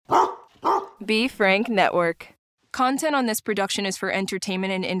Be Frank Network. Content on this production is for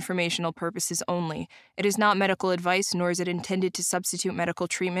entertainment and informational purposes only. It is not medical advice, nor is it intended to substitute medical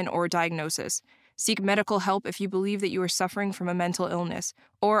treatment or diagnosis. Seek medical help if you believe that you are suffering from a mental illness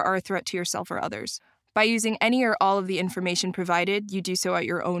or are a threat to yourself or others. By using any or all of the information provided, you do so at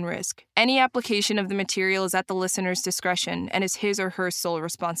your own risk. Any application of the material is at the listener's discretion and is his or her sole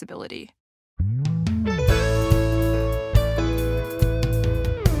responsibility.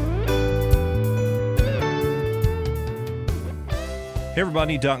 Hey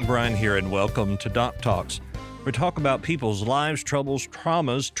everybody, Doc Brian here, and welcome to Doc Talks. We talk about people's lives, troubles,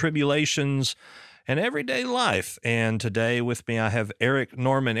 traumas, tribulations, and everyday life. And today with me, I have Eric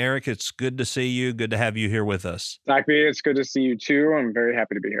Norman. Eric, it's good to see you. Good to have you here with us. Doc B, it's good to see you too. I'm very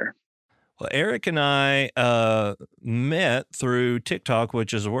happy to be here. Well, Eric and I met through TikTok,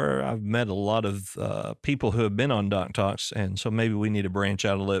 which is where I've met a lot of people who have been on Doc Talks. And so maybe we need to branch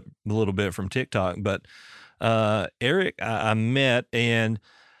out a little bit from TikTok. But Eric, I met, and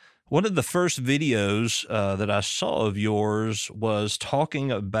one of the first videos that I saw of yours was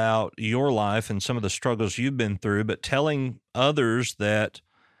talking about your life and some of the struggles you've been through, but telling others that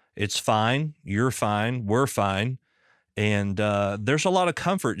it's fine, you're fine, we're fine. And there's a lot of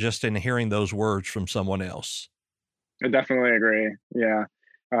comfort just in hearing those words from someone else. I definitely agree. Yeah.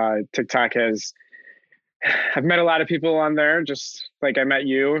 TikTok I've met a lot of people on there, just like I met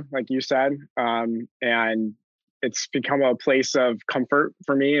you, like you said, and it's become a place of comfort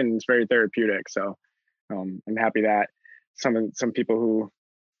for me, and it's very therapeutic. So I'm happy that some people who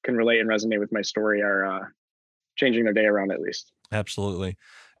can relate and resonate with my story are changing their day around at least. Absolutely.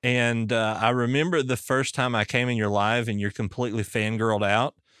 And I remember the first time I came in your live and you're completely fangirled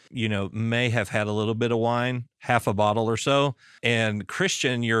out. You know, may have had a little bit of wine, half a bottle or so. And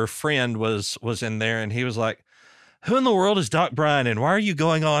Christian, your friend, was in there, and he was like, "Who in the world is Doc Brian, and why are you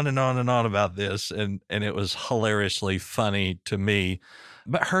going on and on and on about this?" And it was hilariously funny to me,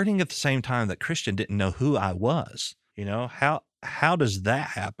 but hurting at the same time that Christian didn't know who I was. You know, how does that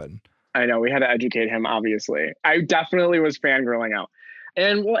happen? I know, we had to educate him, obviously. I definitely was fangirling out.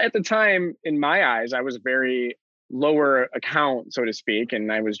 And well, at the time, in my eyes, I was very lower account, so to speak,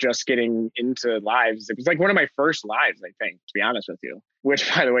 and I was just getting into lives. It was like one of my first lives, I think, to be honest with you, which,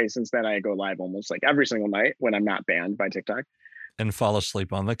 by the way, since then I go live almost like every single night when I'm not banned by TikTok. And fall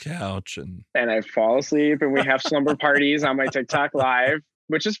asleep on the couch. And I fall asleep, and we have slumber parties on my TikTok live,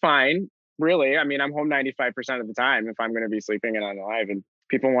 which is fine, really. I mean, I'm home 95% of the time if I'm going to be sleeping and on live, and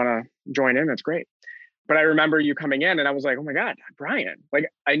people want to join in, that's great. But I remember you coming in, and I was like, oh my God, Brian, like,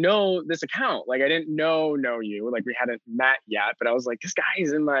 I know this account. Like, I didn't know you, like we hadn't met yet, but I was like, this guy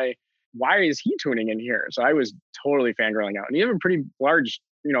is why is he tuning in here? So I was totally fangirling out, and you have a pretty large,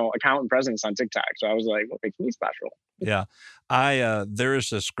 account and presence on TikTok. So I was like, what makes me special? Yeah.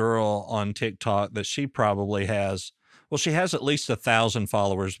 There's this girl on TikTok that she probably has, she has at least 1,000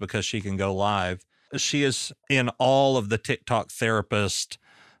 followers because she can go live. She is in all of the TikTok therapist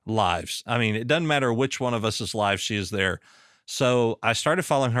lives. I mean, it doesn't matter which one of us is live, she is there. So I started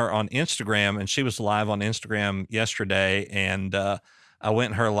following her on Instagram, and she was live on Instagram yesterday, and I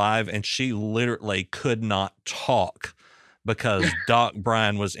went in her live, and she literally could not talk because Doc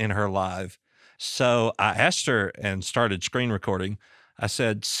Brian was in her live. So I asked her and started screen recording. I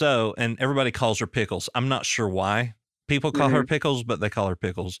said, and everybody calls her Pickles. I'm not sure why people call her Pickles, but they call her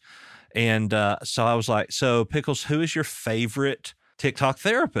Pickles. And so I was like, so Pickles, who is your favorite TikTok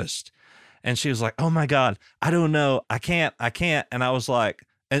therapist? And she was like, oh my God, I don't know. I can't. And I was like,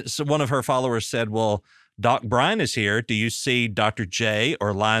 and so one of her followers said, well, Doc Brian is here. Do you see Dr. J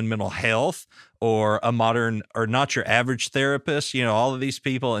or Lion Mental Health or a modern or not your average therapist? All of these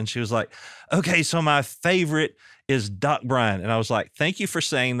people. And she was like, okay, so my favorite is Doc Brian. And I was like, thank you for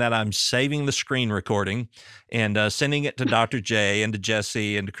saying that. I'm saving the screen recording and sending it to Dr. J and to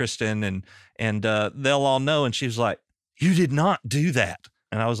Jesse and to Kristen, and they'll all know. And she was like, you did not do that.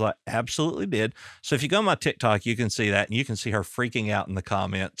 And I was like, absolutely did. So if you go on my TikTok, you can see that, and you can see her freaking out in the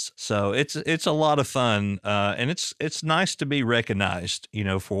comments. So it's a lot of fun. And it's nice to be recognized,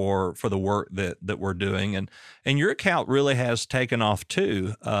 for the work that we're doing. And your account really has taken off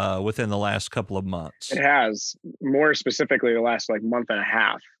too, within the last couple of months. It has, more specifically the last month and a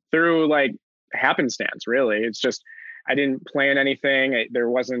half, through happenstance, really. It's just, I didn't plan anything. There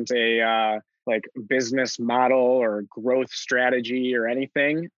wasn't a, business model or growth strategy or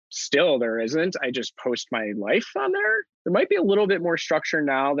anything. Still, there isn't. I just post my life on there. There might be a little bit more structure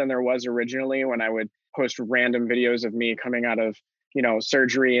now than there was originally when I would post random videos of me coming out of,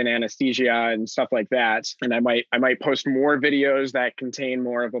 surgery and anesthesia and stuff like that. And I might post more videos that contain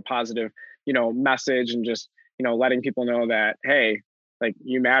more of a positive, message, and just, letting people know that, hey, like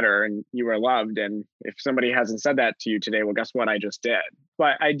you matter and you are loved. And if somebody hasn't said that to you today, well, guess what? I just did.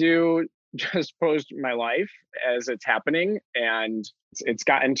 But I do just post my life as it's happening, and it's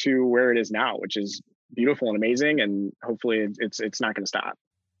gotten to where it is now, which is beautiful and amazing. And hopefully it's not going to stop.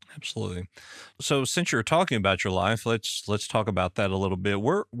 Absolutely. So since you're talking about your life, let's talk about that a little bit.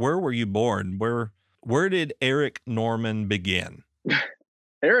 Where were you born? Where did Eric Norman begin?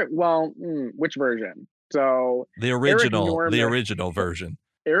 Eric, well, which version? So The Eric original version.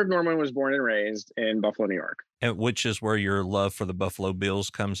 Eric Norman was born and raised in Buffalo, New York. And which is where your love for the Buffalo Bills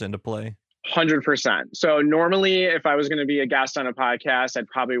comes into play? 100%. So normally if I was going to be a guest on a podcast, I'd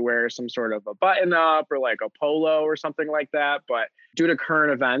probably wear some sort of a button up or like a polo or something like that. But due to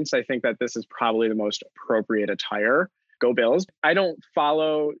current events, I think that this is probably the most appropriate attire. Go Bills. I don't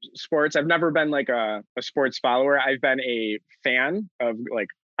follow sports. I've never been like a sports follower. I've been a fan of like,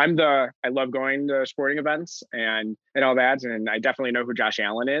 I love going to sporting events and all that. And I definitely know who Josh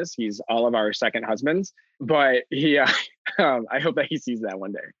Allen is. He's all of our second husbands, but I hope that he sees that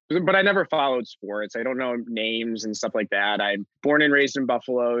one day. But I never followed sports. I don't know names and stuff like that. I'm born and raised in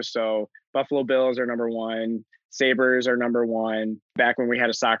Buffalo. So Buffalo Bills are number one. Sabres are number one. Back when we had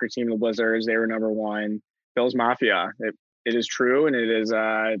a soccer team, the Blizzards, they were number one. Bills Mafia. It is true, and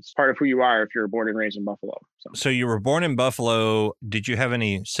it's part of who you are if you're born and raised in Buffalo. So you were born in Buffalo. Did you have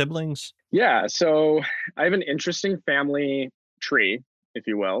any siblings? Yeah, so I have an interesting family tree, if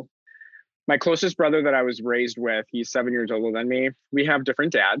you will. My closest brother that I was raised with, he's 7 years older than me. We have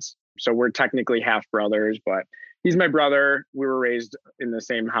different dads, so we're technically half brothers, but he's my brother. We were raised in the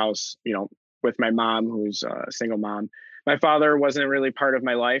same house, with my mom, who's a single mom. My father wasn't really part of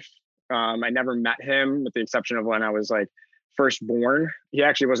my life. I never met him, with the exception of when I was like first born. He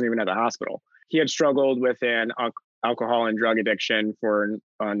actually wasn't even at the hospital. He had struggled with an alcohol and drug addiction for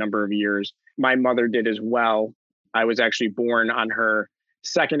a number of years. My mother did as well. I was actually born on her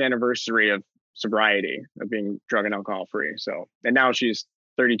second anniversary of sobriety, of being drug and alcohol free. So, and now she's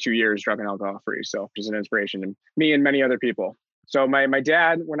 32 years drug and alcohol free. So she's an inspiration to me and many other people. So my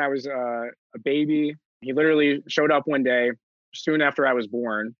dad, when I was a baby, he literally showed up one day soon after I was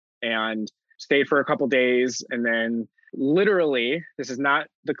born and stayed for a couple days. And then literally, this is not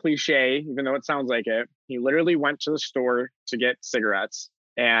the cliche, even though it sounds like it, he literally went to the store to get cigarettes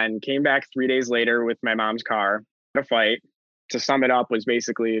and came back 3 days later with my mom's car. A fight. To sum it up was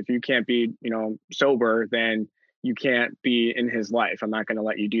basically, if you can't be, sober, then you can't be in his life. I'm not going to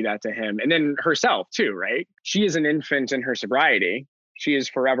let you do that to him. And then herself too, right? She is an infant in her sobriety. She is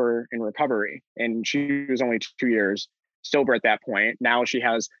forever in recovery. And she was only 2 years sober at that point. Now she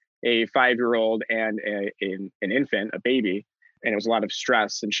has a 5-year-old and an infant, a baby. And it was a lot of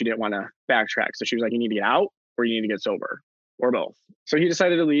stress and she didn't want to backtrack. So she was like, you need to get out or you need to get sober or both. So he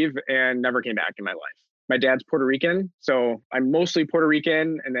decided to leave and never came back in my life. My dad's Puerto Rican. So I'm mostly Puerto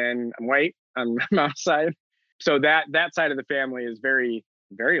Rican and then I'm white on my mom's side. So that side of the family is very,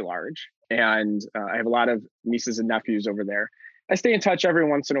 very large. And I have a lot of nieces and nephews over there. I stay in touch every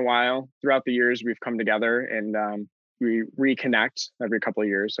once in a while. Throughout the years, we've come together and we reconnect every couple of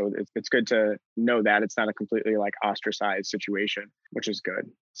years. So it's good to know that it's not a completely like ostracized situation, which is good.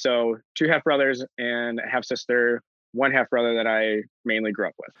 So 2 half brothers and a half sister, 1 half brother that I mainly grew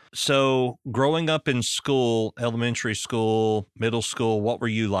up with. So growing up in school, elementary school, middle school, what were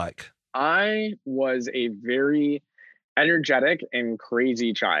you like? I was a very energetic and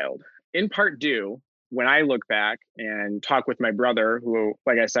crazy child, in part due when I look back and talk with my brother, who,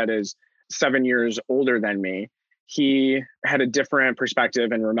 like I said, is 7 years older than me. He had a different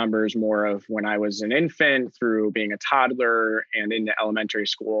perspective and remembers more of when I was an infant through being a toddler and into elementary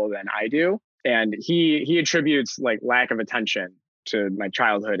school than I do. And he attributes like lack of attention to my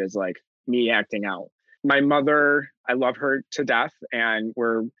childhood as like me acting out. My mother, I love her to death, and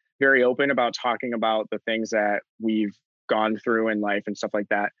we're very open about talking about the things that we've gone through in life and stuff like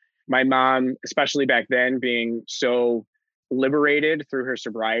that. My mom, especially back then, being so liberated through her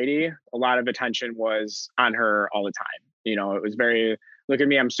sobriety, a lot of attention was on her all the time. It was very, look at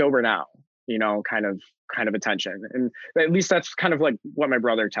me, I'm sober now, kind of attention. And at least that's kind of like what my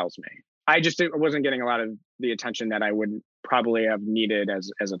brother tells me. I just wasn't getting a lot of the attention that I would probably have needed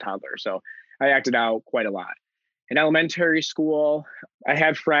as a toddler. So I acted out quite a lot. In elementary school, I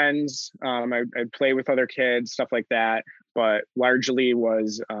had friends. I'd play with other kids, stuff like that. But largely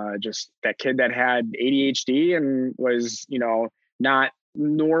was just that kid that had ADHD and was, not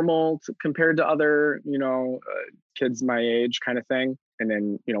normal compared to other, kids my age kind of thing. And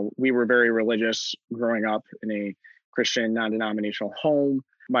then, we were very religious growing up in a Christian non-denominational home.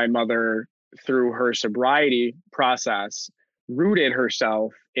 My mother, through her sobriety process, rooted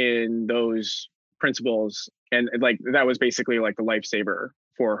herself in those principles And like, that was basically like the lifesaver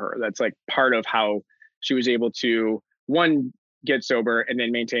for her. That's like part of how she was able to, one, get sober and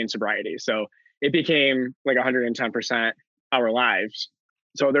then maintain sobriety. So it became like 110% our lives.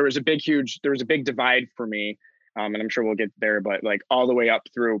 So there was a big divide for me. And I'm sure we'll get there, but like all the way up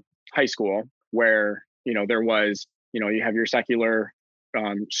through high school where, there was, you have your secular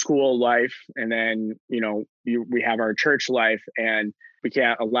school life, and then, we have our church life, and we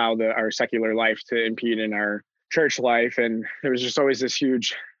can't allow our secular life to impede in our church life. And there was just always this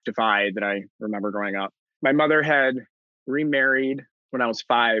huge divide that I remember growing up. My mother had remarried when I was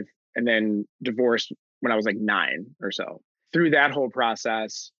 5 and then divorced when I was like 9 or so. Through that whole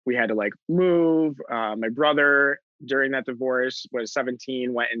process, we had to like move. My brother during that divorce was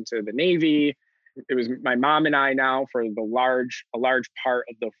 17, went into the Navy. It was my mom and I now for a large part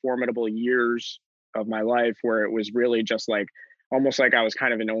of the formidable years of my life, where it was really just like almost like I was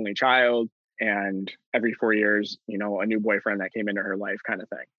kind of an only child. And every 4 years, a new boyfriend that came into her life kind of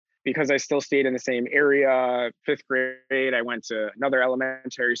thing. Because I still stayed in the same area, 5th grade, I went to another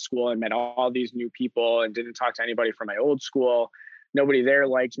elementary school and met all these new people and didn't talk to anybody from my old school. Nobody there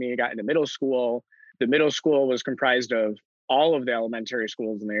liked me. I got into middle school. The middle school was comprised of all of the elementary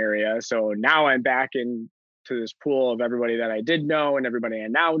schools in the area. So now I'm back into this pool of everybody that I did know and everybody I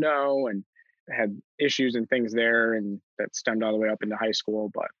now know, and I had issues and things there, and that stemmed all the way up into high school,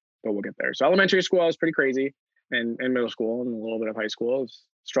 but we'll get there. So elementary school, I was pretty crazy, and middle school and a little bit of high school,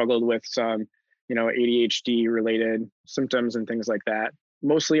 struggled with some, ADHD related symptoms and things like that,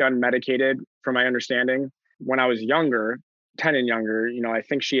 mostly unmedicated from my understanding. When I was younger, 10 and younger, I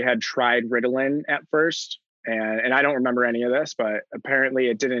think she had tried Ritalin at first, and I don't remember any of this, but apparently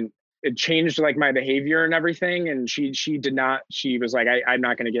it changed like my behavior and everything. And she was like, I'm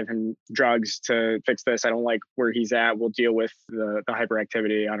not going to give him drugs to fix this. I don't like where he's at. We'll deal with the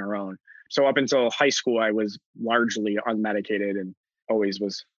hyperactivity on our own. So up until high school, I was largely unmedicated and always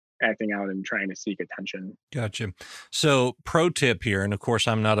was acting out and trying to seek attention. Gotcha. So pro tip here, and of course,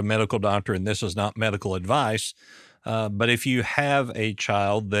 I'm not a medical doctor and this is not medical advice, but if you have a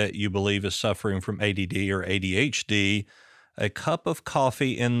child that you believe is suffering from ADD or ADHD, a cup of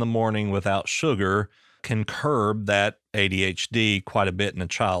coffee in the morning without sugar can curb that ADHD quite a bit in a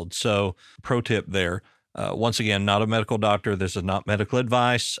child. So pro tip there. Once again, not a medical doctor. This is not medical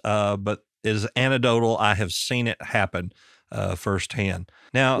advice, but is anecdotal. I have seen it happen firsthand.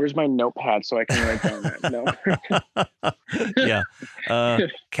 Now, here's my notepad so I can write down that. No. Yeah.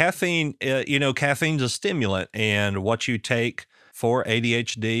 Caffeine, caffeine's a stimulant, and what you take for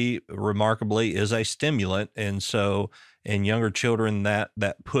ADHD remarkably is a stimulant. And so in younger children, that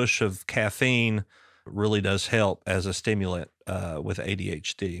push of caffeine really does help as a stimulant with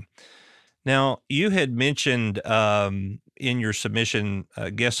ADHD. Now, you had mentioned in your submission,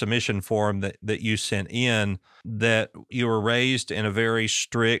 guest submission form that you sent in, that you were raised in a very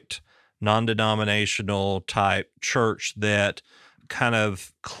strict, non-denominational type church that kind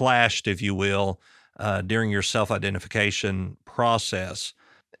of clashed, if you will, during your self-identification process.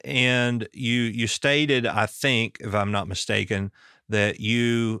 And you stated, I think, if I'm not mistaken, that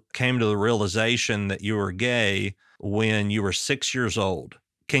you came to the realization that you were gay when you were 6 years old.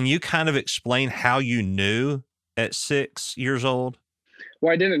 Can you kind of explain how you knew at 6 years old?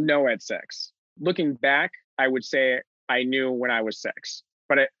 Well, I didn't know at 6. Looking back, I would say I knew when I was 6.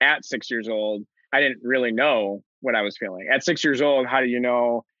 But at 6 years old, I didn't really know what I was feeling. At 6 years old, how do you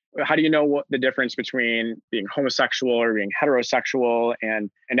know what the difference between being homosexual or being heterosexual and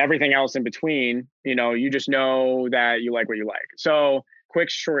everything else in between? You just know that you like what you like. So, quick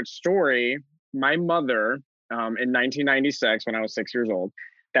short story, my mother in 1996, when I was 6 years old,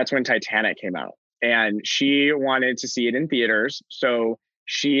 that's when Titanic came out, and she wanted to see it in theaters. So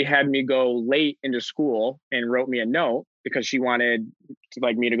she had me go late into school and wrote me a note because she wanted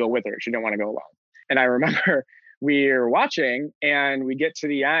me to go with her. She didn't want to go alone. And I remember we were watching, and we get to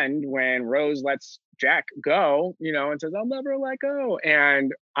the end when Rose lets Jack go, and says, "I'll never let go."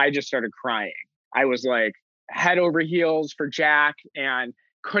 And I just started crying. I was like head over heels for Jack and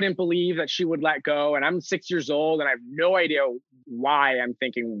couldn't believe that she would let go. And I'm 6 years old and I have no idea why I'm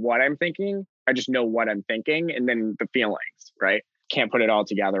thinking what I'm thinking. I just know what I'm thinking, and then the feelings, right? Can't put it all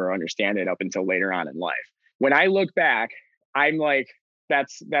together or understand it up until later on in life. When I look back, I'm like,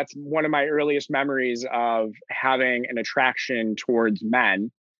 that's one of my earliest memories of having an attraction towards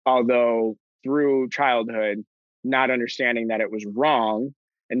men, although through childhood, not understanding that it was wrong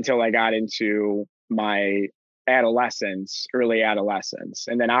until I got into my early adolescence.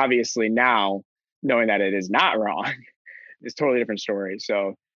 And then obviously now knowing that it is not wrong is totally different story.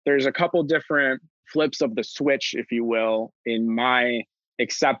 So there's a couple different flips of the switch, if you will, in my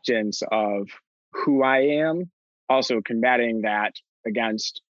acceptance of who I am, also combating that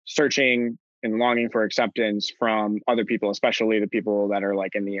against searching and longing for acceptance from other people, especially the people that are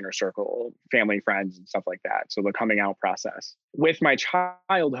like in the inner circle, family, friends, and stuff like that. So the coming out process. With my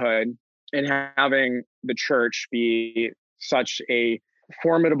childhood and having the church be such a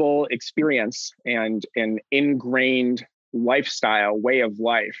formidable experience and an ingrained lifestyle, way of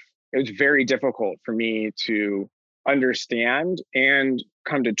life, it was very difficult for me to understand and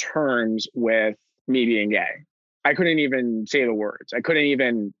come to terms with me being gay. I couldn't even say the words. I couldn't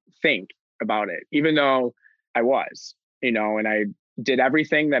even think about it, even though I was, and I did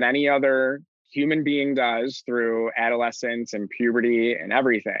everything that any other human being does through adolescence and puberty and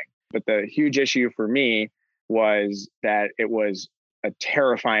everything. But the huge issue for me was that it was a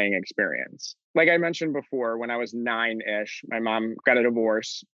terrifying experience. Like I mentioned before, when I was 9-ish, my mom got a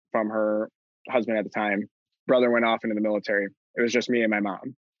divorce from her husband at the time. Brother went off into the military. It was just me and my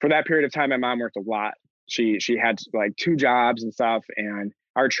mom. For that period of time, my mom worked a lot. She had like 2 jobs and stuff. And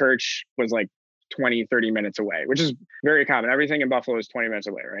our church was like 20, 30 minutes away, which is very common. Everything in Buffalo is 20 minutes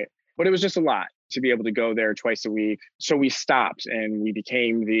away, right? But it was just a lot to be able to go there twice a week. So we stopped and we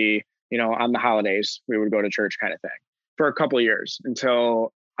became on the holidays, we would go to church kind of thing for a couple of years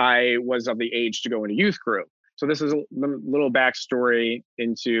until I was of the age to go into youth group. So this is a little backstory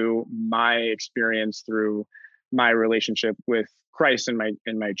into my experience through my relationship with Christ and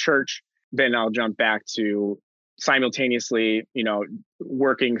my church. Then I'll jump back to simultaneously,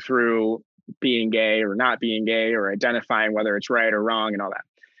 working through being gay or not being gay or identifying whether it's right or wrong and all that.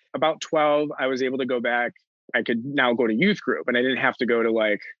 About 12, I was able to go back. I could now go to youth group and I didn't have to go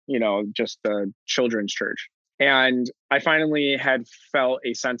to just the children's church. And I finally had felt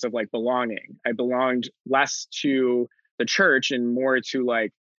a sense of belonging. I belonged less to the church and more to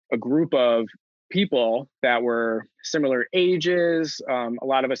a group of people that were similar ages. A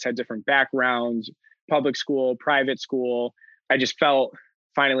lot of us had different backgrounds, public school, private school. I just felt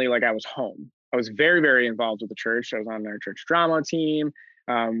finally like I was home. I was very, very involved with the church. I was on our church drama team.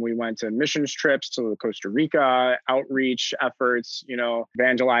 We went to missions trips to Costa Rica, outreach efforts,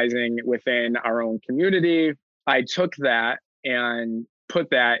 evangelizing within our own community. I took that and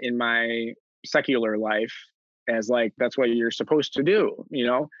put that in my secular life as that's what you're supposed to do,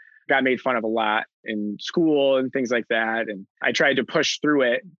 got made fun of a lot in school and things like that. And I tried to push through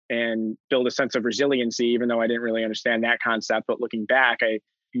it and build a sense of resiliency, even though I didn't really understand that concept. But looking back, I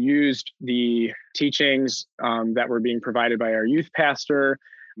used the teachings that were being provided by our youth pastor,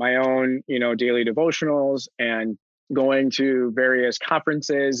 my own, daily devotionals, and going to various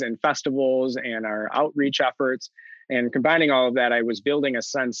conferences and festivals and our outreach efforts. And combining all of that, I was building a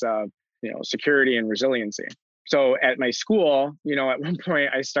sense of, security and resiliency. So at my school, at one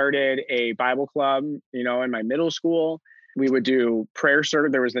point I started a Bible club, in my middle school. We would do prayer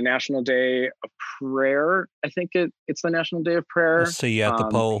service. There was the National Day of Prayer. I think it's the National Day of Prayer. See you at the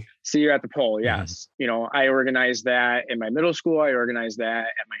pole. See you at the pole. Yes. Mm-hmm. I organized that in my middle school. I organized that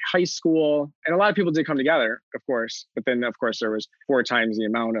at my high school. And a lot of people did come together, of course. But then, of course, there was 4 times the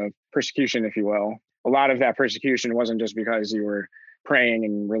amount of persecution, if you will. A lot of that persecution wasn't just because you were praying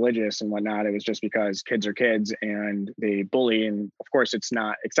and religious and whatnot. It was just because kids are kids and they bully. And of course, it's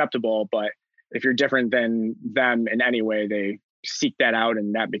not acceptable. But if you're different than them in any way, they seek that out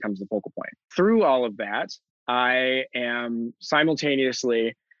and that becomes the focal point. Through all of that, I am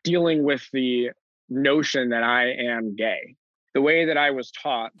simultaneously dealing with the notion that I am gay. The way that I was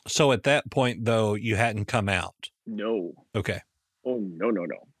taught. So at that point, though, you hadn't come out? No. Okay. Oh, no.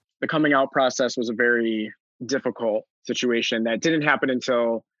 The coming out process was a very difficult situation that didn't happen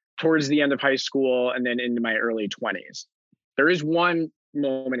until towards the end of high school and then into my early 20s. There is one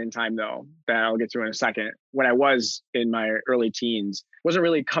moment in time, though, that I'll get to in a second. When I was in my early teens, wasn't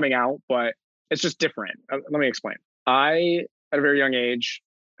really coming out, but it's just different. Let me explain. I, at a very young age,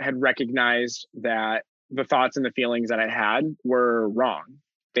 had recognized that the thoughts and the feelings that I had were wrong.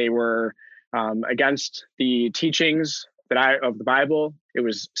 They were against the teachings of the Bible. It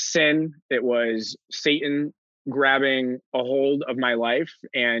was sin. It was Satan grabbing a hold of my life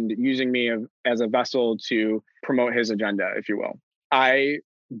and using me as a vessel to promote his agenda, if you will. I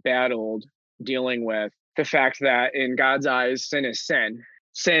battled dealing with the fact that in God's eyes, sin is sin.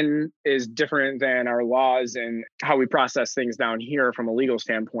 Sin is different than our laws and how we process things down here from a legal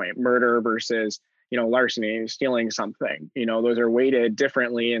standpoint. Murder versus, larceny, stealing something. Those are weighted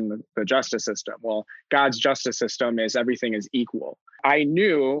differently in the justice system. Well, God's justice system is everything is equal. I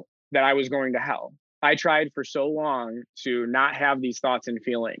knew that I was going to hell. I tried for so long to not have these thoughts and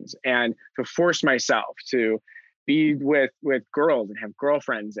feelings and to force myself to be with girls and have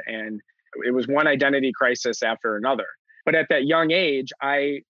girlfriends. And it was one identity crisis after another. But at that young age,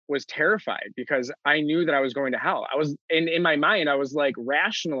 I was terrified because I knew that I was going to hell. I was in my mind, I was like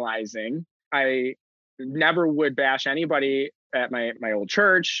rationalizing. I never would bash anybody at my old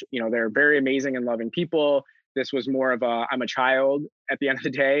church. You know, they're very amazing and loving people. This was more of a, I'm a child at the end of the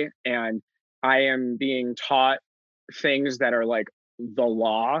day, and I am being taught things that are like the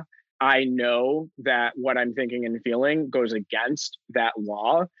law. I know that what I'm thinking and feeling goes against that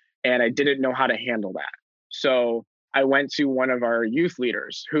law, and I didn't know how to handle that. So I went to one of our youth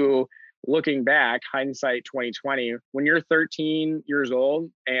leaders who, looking back, hindsight 2020, when you're 13 years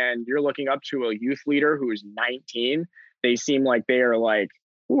old and you're looking up to a youth leader who is 19, they seem like they are like,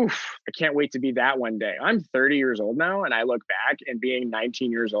 oof, I can't wait to be that one day. I'm 30 years old now, and I look back and being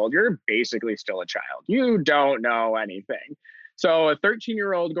 19 years old, you're basically still a child. You don't know anything. So a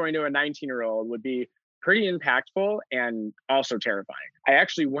 13-year-old going to a 19-year-old would be pretty impactful and also terrifying. I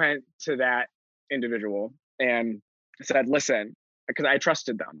actually went to that individual and said, listen, because I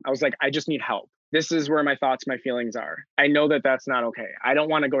trusted them. I was like, I just need help. This is where my thoughts, my feelings are. I know that that's not okay. I don't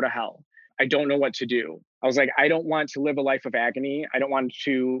want to go to hell. I don't know what to do. I was like, I don't want to live a life of agony. I don't want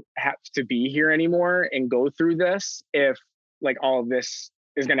to have to be here anymore and go through this if like all of this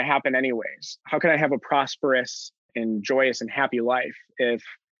is going to happen anyways. How can I have a prosperous and joyous and happy life if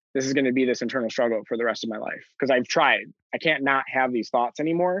this is going to be this internal struggle for the rest of my life? Because I've tried. I can't not have these thoughts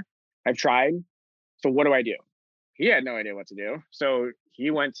anymore. I've tried. So what do I do? He had no idea what to do. So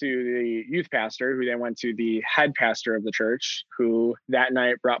he went to the youth pastor, who then went to the head pastor of the church, who that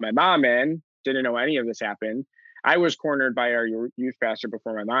night brought my mom in, didn't know any of this happened. I was cornered by our youth pastor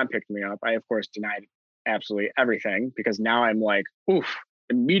before my mom picked me up. I, of course, denied absolutely everything because now I'm like, oof,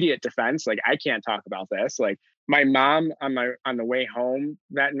 immediate defense. Like, I can't talk about this. Like, my mom on the way home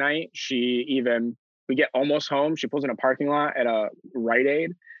that night, we get almost home. She pulls in a parking lot at a Rite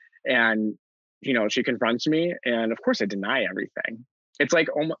Aid, and she confronts me, and of course I deny everything. It's like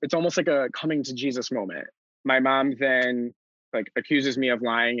it's almost like a coming to Jesus moment. My mom then like accuses me of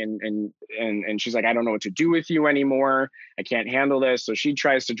lying, and she's like, I don't know what to do with you anymore. I can't handle this. So she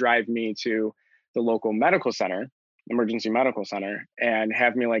tries to drive me to the local medical center, emergency medical center, and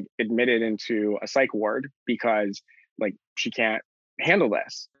have me like admitted into a psych ward because like she can't handle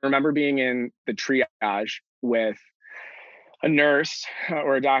this. I remember being in the triage with a nurse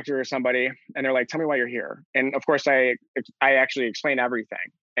or a doctor or somebody, and they're like, tell me why you're here. And of course I actually explained everything.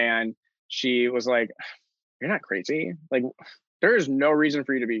 And she was like, you're not crazy. Like, there is no reason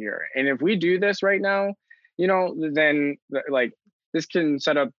for you to be here. And if we do this right now, then like this can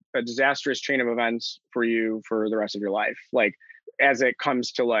set up a disastrous chain of events for you for the rest of your life. Like, as it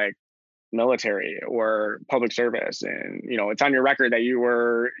comes to like military or public service, and it's on your record that you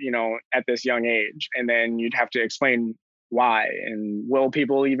were at this young age, and then you'd have to explain why, and will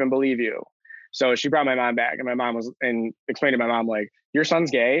people even believe you? So she brought my mom back, and my mom explained to my mom, like, your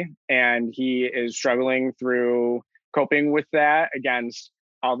son's gay and he is struggling through coping with that against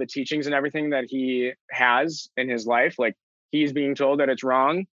all the teachings and everything that he has in his life. Like, he's being told that it's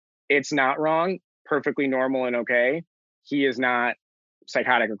wrong. It's not wrong, perfectly normal and okay. He is not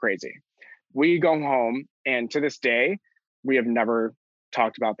psychotic or crazy. We go home, and to this day, we have never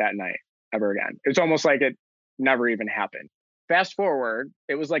talked about that night ever again. It's almost like it never even happened. Fast forward,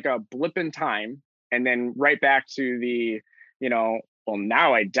 it was like a blip in time, and then right back to the, well,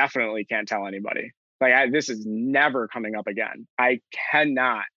 now I definitely can't tell anybody. Like, this is never coming up again. I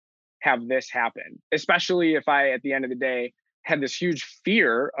cannot have this happen, especially if I, at the end of the day, had this huge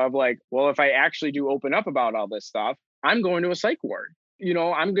fear of like, well, if I actually do open up about all this stuff, I'm going to a psych ward.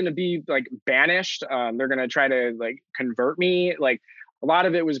 I'm going to be like banished. They're going to try to like convert me. Like, a lot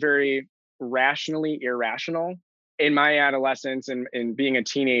of it was very rationally irrational. In my adolescence and being a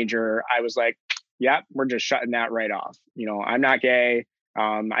teenager, I was like, yep, we're just shutting that right off. I'm not gay.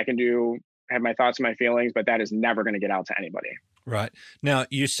 I can have my thoughts and my feelings, but that is never going to get out to anybody. Right. Now,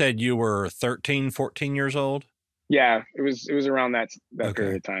 you said you were 13, 14 years old? Yeah, it was around that Okay.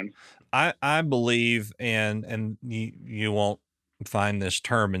 period of time. I believe, and you won't find this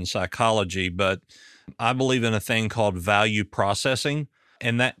term in psychology, but I believe in a thing called value processing,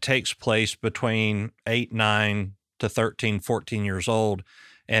 and that takes place between 8, 9 to 13, 14 years old.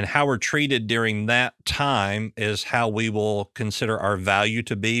 And how we're treated during that time is how we will consider our value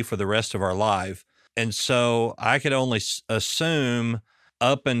to be for the rest of our life. And so I could only assume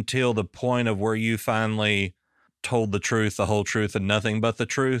up until the point of where you finally told the truth, the whole truth, and nothing but the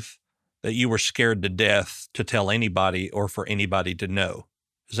truth, that you were scared to death to tell anybody or for anybody to know.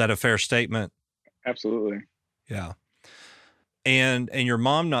 Is that a fair statement? Absolutely. Yeah. And your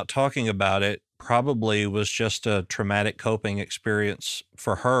mom not talking about it probably was just a traumatic coping experience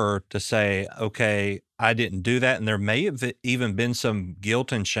for her to say, okay, I didn't do that. And there may have even been some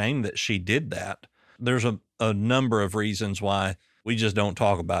guilt and shame that she did that. There's a number of reasons why we just don't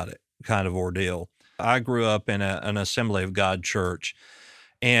talk about it kind of ordeal. I grew up in an Assembly of God church.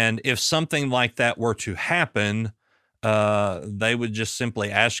 And if something like that were to happen, they would just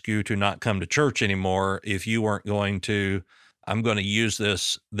simply ask you to not come to church anymore if you weren't going to. I'm going to use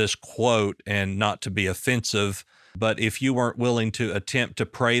this quote and not to be offensive, but if you weren't willing to attempt to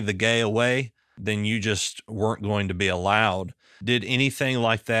pray the gay away, then you just weren't going to be allowed. Did anything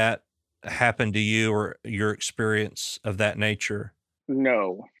like that happen to you or your experience of that nature?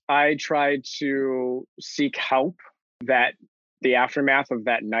 No, I tried to seek help that the aftermath of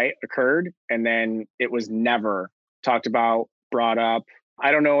that night occurred, and then it was never talked about, brought up.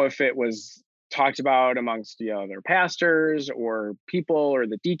 I don't know if it was talked about amongst the other pastors or people or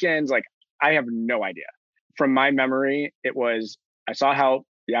the deacons. Like, I have no idea. From my memory, it was, I saw help,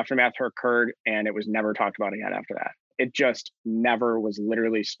 the aftermath occurred, and it was never talked about again after that. It just never was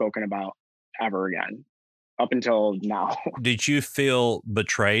literally spoken about ever again up until now. Did you feel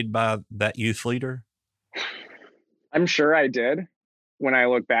betrayed by that youth leader? I'm sure I did. When I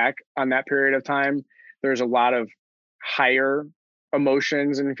look back on that period of time, there's a lot of higher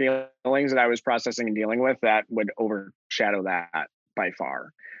emotions and feelings that I was processing and dealing with that would overshadow that by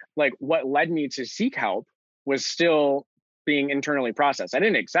far. Like, what led me to seek help was still being internally processed. I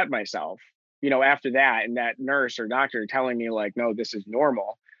didn't accept myself, after that, and that nurse or doctor telling me like, no, this is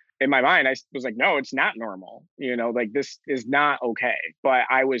normal. In my mind, I was like, no, it's not normal. Like, this is not okay. But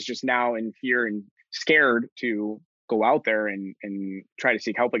I was just now in fear and scared to go out there and try to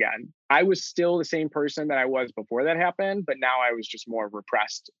seek help again. I was still the same person that I was before that happened, but now I was just more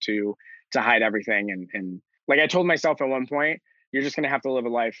repressed to hide everything. And like I told myself at one point, you're just going to have to live a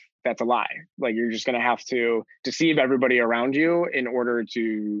life that's a lie. Like, you're just going to have to deceive everybody around you in order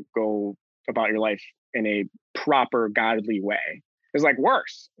to go about your life in a proper godly way. It's like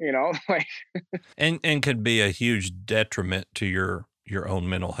worse, like. And could be a huge detriment to your own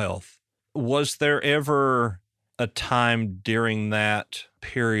mental health. Was there ever a time during that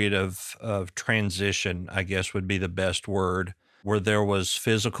period of transition, I guess would be the best word, where there was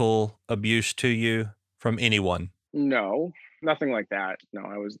physical abuse to you from anyone? No, nothing like that. No,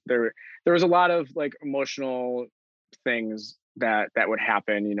 I was there. There was a lot of like emotional things that would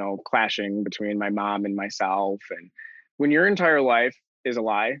happen, clashing between my mom and myself. And when your entire life is a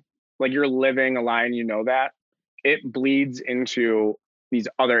lie, like you're living a lie and that, it bleeds into these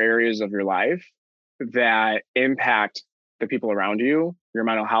other areas of your life that impact the people around you, your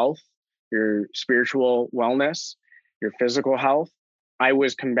mental health, your spiritual wellness, your physical health. I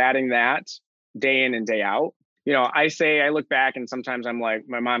was combating that day in and day out. I look back and sometimes I'm like,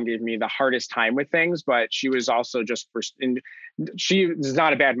 my mom gave me the hardest time with things, but she was also she is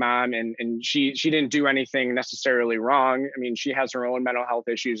not a bad mom, and she didn't do anything necessarily wrong. I mean, she has her own mental health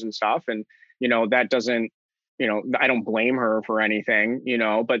issues and stuff. And, that doesn't, I don't blame her for anything,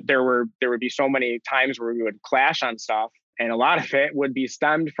 but there would be so many times where we would clash on stuff. And a lot of it would be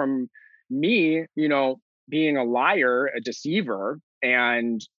stemmed from me, being a liar, a deceiver,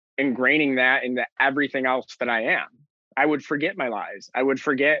 and ingraining that into everything else that I am. I would forget my lies. I would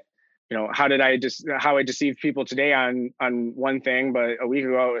forget, how I deceived people today on one thing, but a week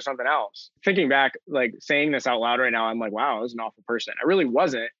ago it was something else. Thinking back, like saying this out loud right now, I'm like, wow, I was an awful person. I really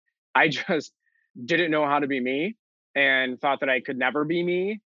wasn't. I just didn't know how to be me and thought that I could never be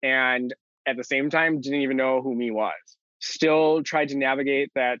me. And at the same time, didn't even know who me was. Still tried to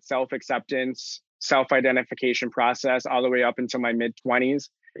navigate that self-acceptance, self-identification process all the way up into my mid-20s.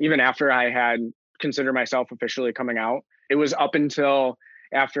 Even after I had considered myself officially coming out, it was up until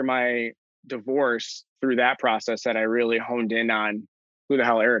after my divorce through that process that I really honed in on who the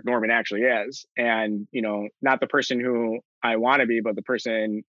hell Eric Norman actually is. And, not the person who I want to be, but the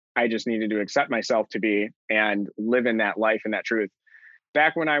person I just needed to accept myself to be and live in that life and that truth.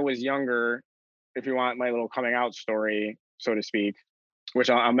 Back when I was younger, if you want my little coming out story, so to speak, which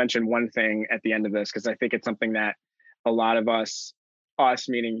I'll mention one thing at the end of this, because I think it's something that a lot of us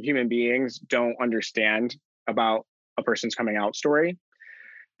meaning human beings, don't understand about a person's coming out story.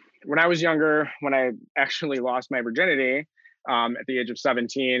 When I was younger, when I actually lost my virginity at the age of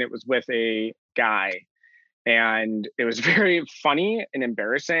 17, it was with a guy. And it was very funny and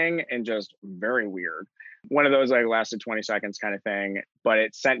embarrassing and just very weird. One of those like lasted 20 seconds kind of thing, but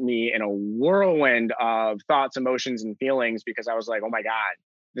it sent me in a whirlwind of thoughts, emotions, and feelings because I was like, oh my God,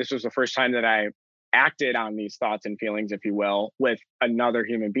 this was the first time that I acted on these thoughts and feelings, if you will, with another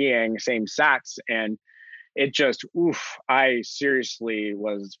human being, same sex. And it just, I seriously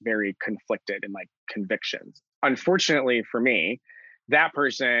was very conflicted in my convictions. Unfortunately for me, that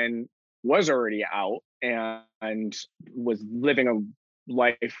person was already out and was living a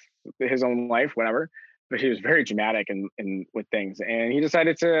life, his own life, whatever. But he was very dramatic and with things. And he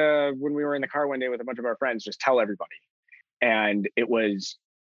decided to, when we were in the car one day with a bunch of our friends, just tell everybody. And it was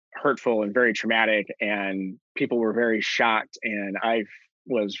hurtful and very traumatic. And people were very shocked. And I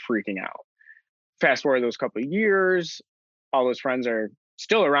was freaking out. Fast forward those couple of years, all those friends are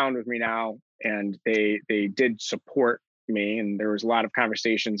still around with me now. And they did support me. And there was a lot of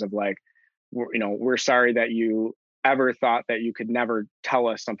conversations of like, we're sorry that you ever thought that you could never tell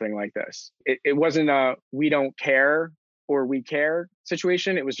us something like this. It wasn't a we don't care or we care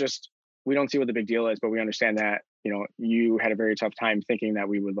situation. It was just, we don't see what the big deal is, but we understand that, you had a very tough time thinking that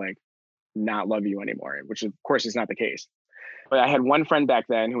we would like not love you anymore, which of course is not the case. But I had one friend back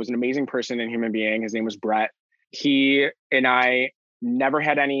then who was an amazing person and human being. His name was Brett. He and I never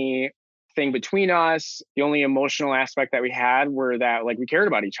had anything between us. The only emotional aspect that we had were that like we cared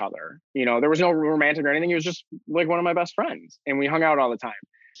about each other. There was no romantic or anything. He was just like one of my best friends and we hung out all the time.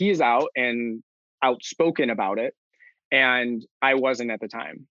 He is out and outspoken about it. And I wasn't at the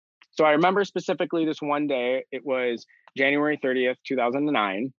time. So I remember specifically this one day, it was January 30th,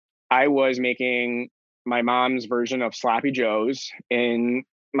 2009. I was making my mom's version of Sloppy Joe's in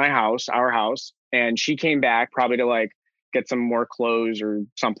my house, our house. And she came back probably to like get some more clothes or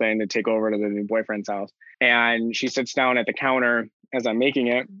something to take over to the new boyfriend's house. And she sits down at the counter as I'm making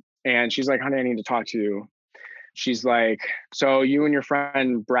it. And she's like, honey, I need to talk to you. She's like, so you and your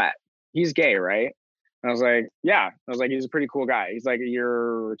friend Brett, he's gay, right? And I was like, yeah. I was like, he's a pretty cool guy. He's like a year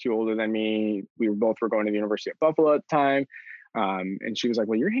or two older than me. We were going to the University of Buffalo at the time. And she was like,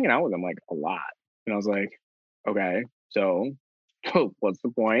 well, you're hanging out with him like a lot. And I was like, okay, so what's the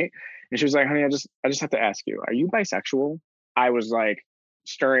point? And she was like, honey, I just have to ask you, are you bisexual? I was like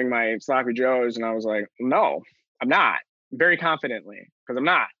stirring my Sloppy Joes and I was like, no, I'm not, very confidently, because I'm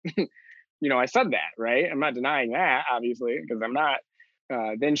not. I said that, right? I'm not denying that, obviously, because I'm not.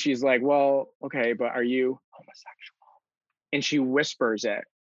 Then she's like, well, okay, but are you homosexual? And she whispers it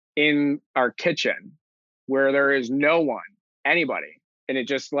in our kitchen where there is no one, anybody. And it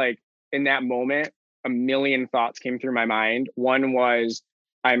just like, in that moment, a million thoughts came through my mind. One was,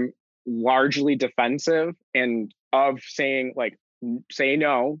 I'm largely defensive and of saying like, say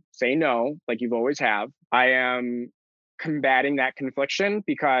no, like you've always have. I am combating that confliction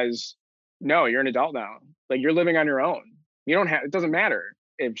because no, you're an adult now. Like you're living on your own. You don't have, it doesn't matter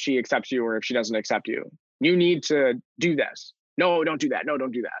if she accepts you or if she doesn't accept you. You need to do this. No, don't do that. No,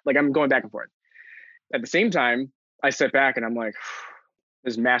 don't do that. Like I'm going back and forth. At the same time, I sit back and I'm like,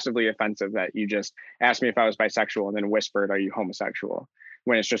 it's massively offensive that you just asked me if I was bisexual and then whispered, are you homosexual?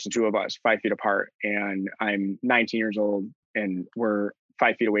 When it's just the two of us, 5 feet apart, and I'm 19 years old and we're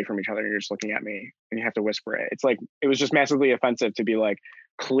 5 feet away from each other and you're just looking at me and you have to whisper it. It's like, it was just massively offensive to be like,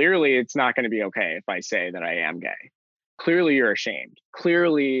 clearly it's not going to be okay if I say that I am gay. Clearly you're ashamed.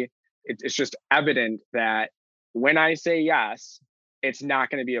 Clearly it's just evident that when I say yes, it's not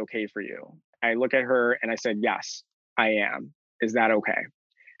going to be okay for you. I look at her and I said, yes, I am. Is that okay?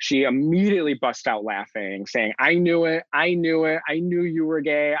 She immediately bust out laughing, saying, I knew it. I knew you were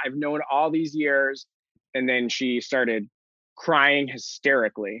gay. I've known all these years. And then she started crying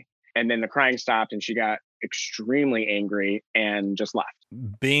hysterically. And then the crying stopped and she got extremely angry and just left.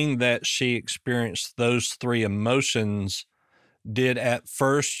 Being that she experienced those three emotions, did at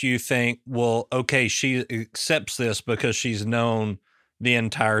first you think, well, okay, she accepts this because she's known the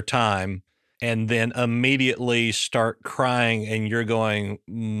entire time, and then immediately start crying and you're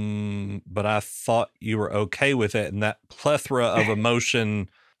going, but I thought you were okay with it. And that plethora of emotion,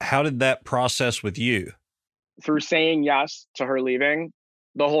 how did that process with you? Through saying yes to her leaving,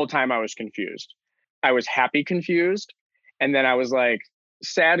 the whole time I was confused. I was happy confused. And then I was like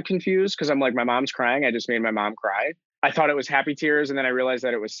sad confused because I'm like, my mom's crying. I just made my mom cry. I thought it was happy tears. And then I realized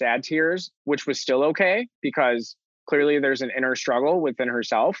that it was sad tears, which was still okay because clearly there's an inner struggle within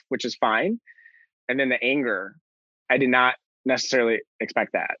herself, which is fine. And then the anger, I did not necessarily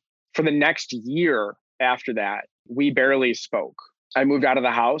expect that. For the next year after that, we barely spoke. I moved out of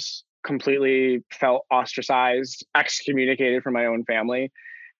the house, completely felt ostracized, excommunicated from my own family.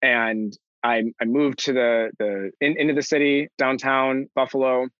 And I moved to into the city, downtown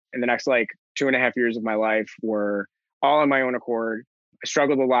Buffalo. And the next like 2.5 years of my life were all on my own accord. I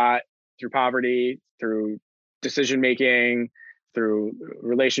struggled a lot through poverty, through decision making, through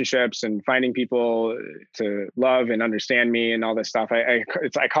relationships and finding people to love and understand me and all this stuff. I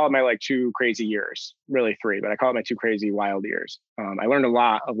call it my like 2 crazy years, really 3, but I call it my 2 crazy wild years. I learned a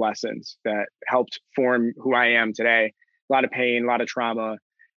lot of lessons that helped form who I am today. A lot of pain, a lot of trauma,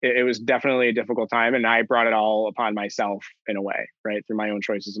 it was definitely a difficult time, and I brought it all upon myself in a way, right? Through my own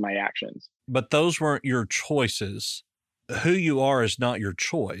choices and my actions. But those weren't your choices. Who you are is not your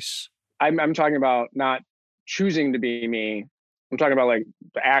choice. I'm talking about not choosing to be me. I'm talking about like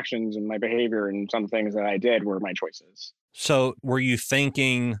the actions and my behavior and some things that I did were my choices. So were you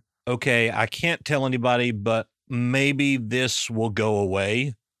thinking, okay, I can't tell anybody, but maybe this will go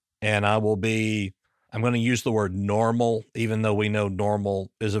away and I'm going to use the word normal, even though we know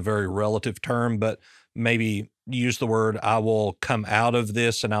normal is a very relative term, but maybe use the word, I will come out of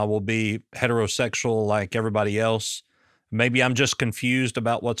this and I will be heterosexual like everybody else. Maybe I'm just confused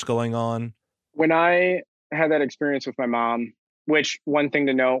about what's going on. When I had that experience with my mom, which one thing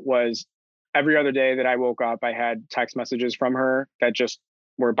to note was every other day that I woke up, I had text messages from her that just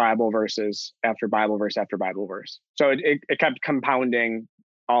were Bible verses after Bible verse after Bible verse. So it kept compounding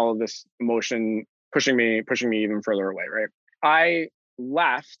all of this emotion, pushing me even further away, right? I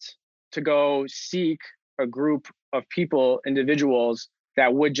left to go seek a group of people, individuals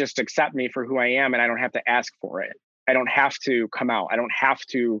that would just accept me for who I am, and I don't have to ask for it. I don't have to come out. I don't have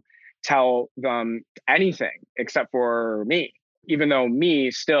to tell them anything except for me, even though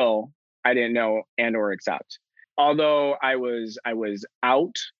me still I didn't know and or accept. Although I was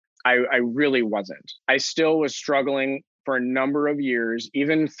out, I really wasn't. I still was struggling for a number of years,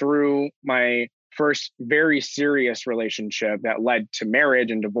 even through my first very serious relationship that led to marriage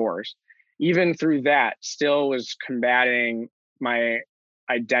and divorce. Even through that, still was combating my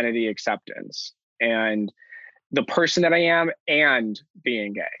identity acceptance and the person that I am and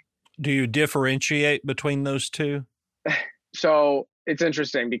being gay. Do you differentiate between those two? So it's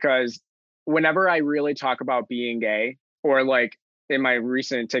interesting because whenever I really talk about being gay, or like in my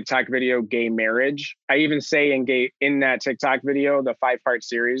recent TikTok video, gay marriage, I even say in that TikTok video, the 5-part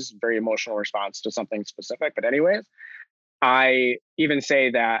series, very emotional response to something specific. But anyways, I even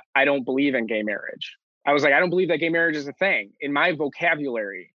say that I don't believe in gay marriage. I was like, I don't believe that gay marriage is a thing. In my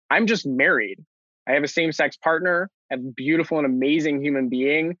vocabulary, I'm just married. I have a same-sex partner, a beautiful and amazing human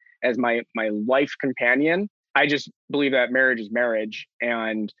being as my life companion. I just believe that marriage is marriage.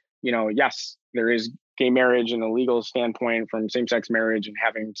 And, yes, there is gay marriage in a legal standpoint from same-sex marriage and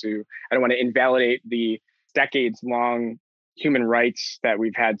I don't want to invalidate the decades-long human rights that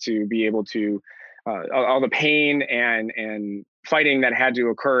we've had to be able to, all the pain and fighting that had to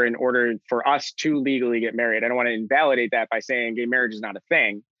occur in order for us to legally get married. I don't want to invalidate that by saying gay marriage is not a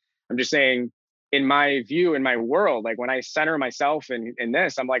thing. I'm just saying, in my view, in my world, like when I center myself in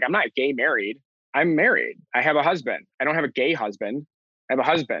this, I'm like, I'm not gay married. I'm married. I have a husband. I don't have a gay husband. I have a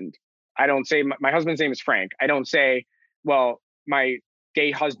husband. I don't say my husband's name is Frank. I don't say, well, my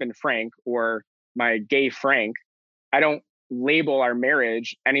gay husband, Frank, or my gay Frank. I don't label our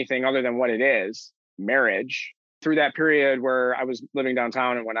marriage anything other than what it is, marriage. Through that period where I was living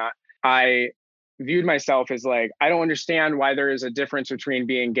downtown and whatnot, I viewed myself as like, I don't understand why there is a difference between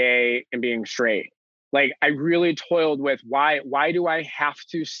being gay and being straight. Like I really toiled with why do I have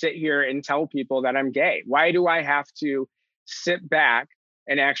to sit here and tell people that I'm gay? Why do I have to sit back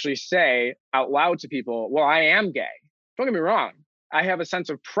and actually say out loud to people, well, I am gay? Don't get me wrong. I have a sense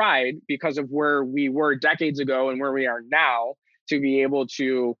of pride because of where we were decades ago and where we are now to be able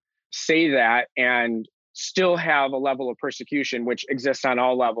to say that and still have a level of persecution, which exists on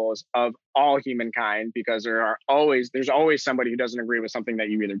all levels of all humankind, because there's always somebody who doesn't agree with something that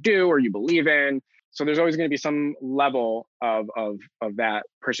you either do or you believe in. So there's always going to be some level of that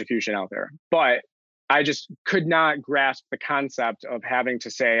persecution out there. But I just could not grasp the concept of having to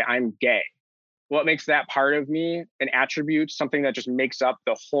say I'm gay. What makes that part of me an attribute, something that just makes up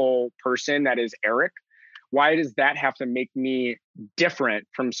the whole person that is Eric? Why does that have to make me different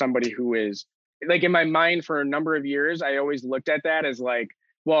from somebody who is, like, in my mind for a number of years, I always looked at that as like,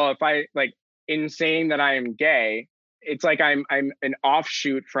 well, if I like in saying that I am gay, it's like I'm an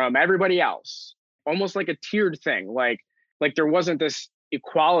offshoot from everybody else, almost like a tiered thing. Like there wasn't this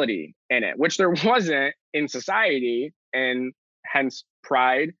equality in it, which there wasn't in society, and hence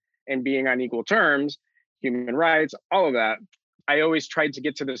pride and being on equal terms, human rights, all of that. I always tried to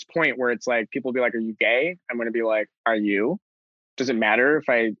get to this point where it's like, people be like, are you gay? I'm going to be like, are you? Does it matter if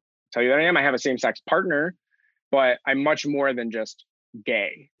I tell you that I am? I have a same-sex partner, but I'm much more than just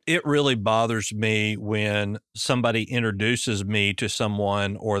gay. It really bothers me when somebody introduces me to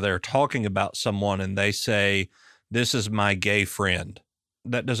someone or they're talking about someone and they say, this is my gay friend.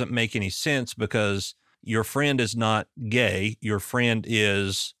 That doesn't make any sense because your friend is not gay. Your friend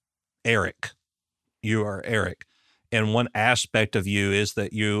is Eric. You are Eric. And one aspect of you is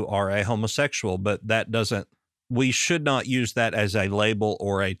that you are a homosexual, but we should not use that as a label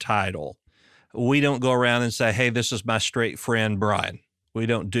or a title. We don't go around and say, hey, this is my straight friend, Brian, We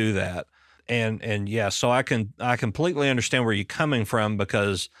don't do that. And yeah, so I completely understand where you're coming from,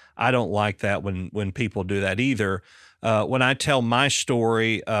 because I don't like that when people do that either. When I tell my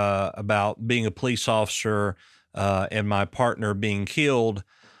story about being a police officer and my partner being killed,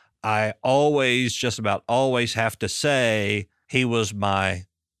 I always, just about always, have to say he was my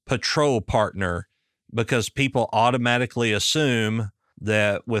patrol partner, because people automatically assume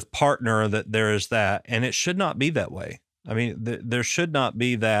that with partner that there is that, and it should not be that way. I mean, there should not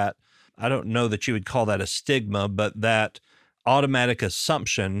be that. I don't know that you would call that a stigma, but that automatic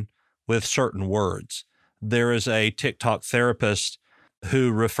assumption with certain words. There is a TikTok therapist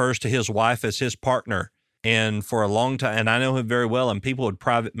who refers to his wife as his partner. And for a long time, and I know him very well, and people would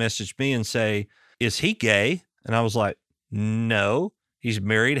private message me and say, "Is he gay?" And I was like, "No, he's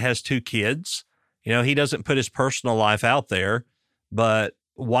married, has 2 kids. You know, he doesn't put his personal life out there, but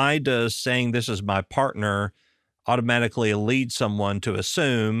why does saying this is my partner automatically lead someone to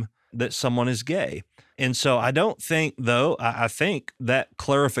assume that someone is gay?" And so I don't think, though, I think that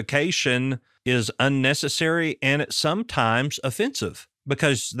clarification is unnecessary, and it's sometimes offensive,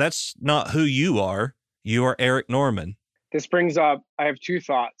 because that's not who you are. You are Eric Norman. This brings up, I have 2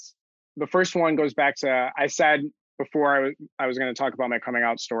 thoughts. The first one goes back to, I said before I was going to talk about my coming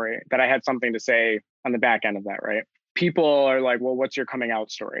out story, that I had something to say on the back end of that, right? People are like, well, what's your coming out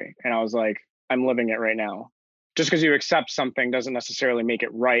story? And I was like, I'm living it right now. Just because you accept something doesn't necessarily make it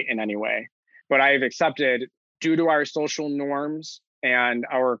right in any way. But I've accepted, due to our social norms and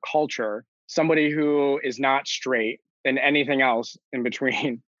our culture, somebody who is not straight and anything else in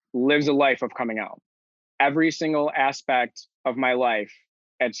between lives a life of coming out. Every single aspect of my life,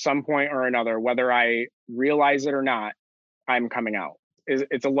 at some point or another, whether I realize it or not, I'm coming out.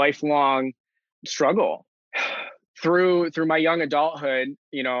 It's a lifelong struggle. Through my young adulthood,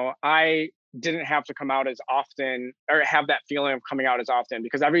 you know, I didn't have to come out as often, or have that feeling of coming out as often,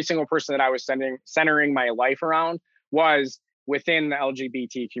 because every single person that I was centering my life around was within the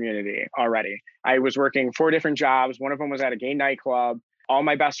LGBT community already. I was working 4 different jobs. One of them was at a gay nightclub. All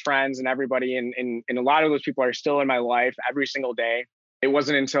my best friends and everybody, and a lot of those people are still in my life every single day. It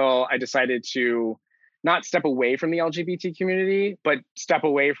wasn't until I decided to not step away from the LGBT community, but step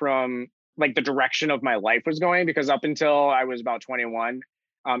away from like the direction of my life was going, because up until I was about 21,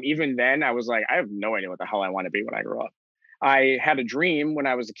 even then I was like, I have no idea what the hell I want to be when I grow up. I had a dream when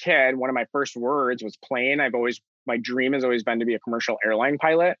I was a kid. One of my first words was plane. My dream has always been to be a commercial airline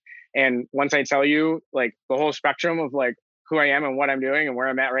pilot. And once I tell you, like, the whole spectrum of like who I am and what I'm doing and where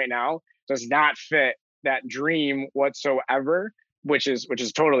I'm at right now does not fit that dream whatsoever, which is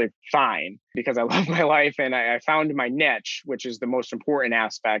totally fine, because I love my life and I found my niche, which is the most important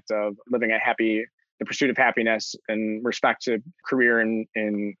aspect of living the pursuit of happiness and respect to career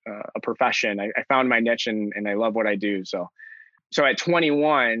in a profession. I found my niche and I love what I do. So at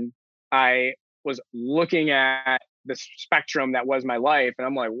 21, I was looking at the spectrum that was my life, and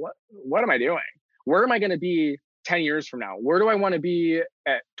I'm like, what am I doing? Where am I going to be 10 years from now? Where do I want to be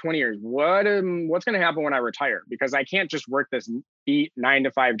at 20 years? What's going to happen when I retire? Because I can't just work this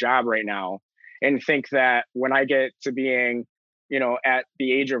 9-to-5 job right now and think that when I get to being, you know, at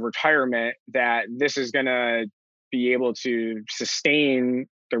the age of retirement, that this is going to be able to sustain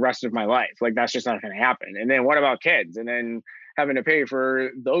the rest of my life. Like, that's just not going to happen. And then what about kids? And then having to pay for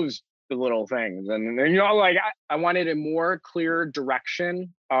those little things. And then, you know, like I wanted a more clear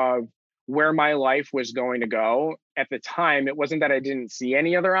direction of where my life was going to go. At the time, it wasn't that I didn't see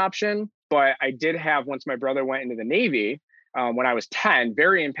any other option, but I did have, once my brother went into the Navy, when I was 10,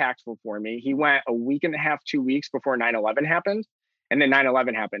 very impactful for me. He went a week and a half, 2 weeks before 9/11 happened. And then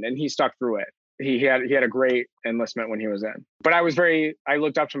 9/11 happened and he stuck through it. He had a great enlistment when he was in. But I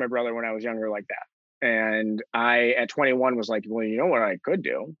looked up to my brother when I was younger like that. And I, at 21, was like, well, you know what I could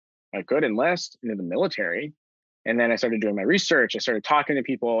do? I could enlist into the military. And then I started doing my research. I started talking to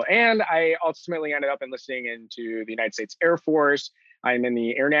people, and I ultimately ended up enlisting into the United States Air Force. I'm in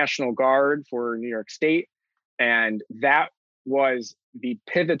the Air National Guard for New York State. And that was the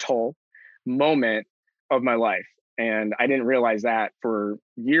pivotal moment of my life. And I didn't realize that for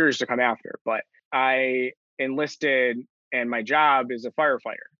years to come after, but I enlisted and my job is a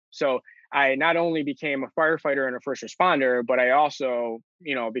firefighter. So I not only became a firefighter and a first responder, but I also,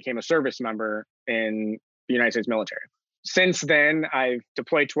 you know, became a service member in the United States military. Since then, I've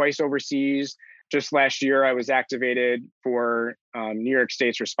deployed twice overseas. Just last year, I was activated for New York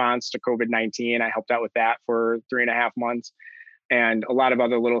State's response to COVID-19. I helped out with that for 3.5 months, and a lot of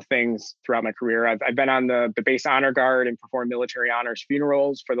other little things throughout my career. I've been on the base honor guard and performed military honors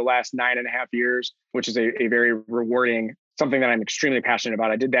funerals for the last 9.5 years, which is a very rewarding something that I'm extremely passionate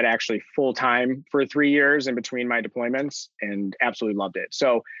about. I did that actually full time for 3 years in between my deployments and absolutely loved it.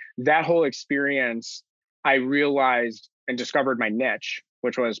 So that whole experience, I realized and discovered my niche,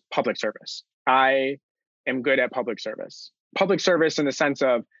 which was public service. I am good at public service in the sense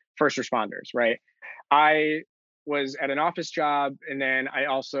of first responders, right? I was at an office job, and then I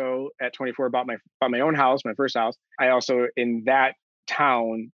also at 24 bought my own house, my first house. I also in that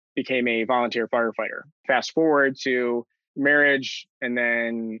town became a volunteer firefighter. Fast forward to marriage and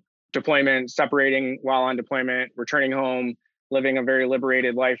then deployment, separating while on deployment, returning home, living a very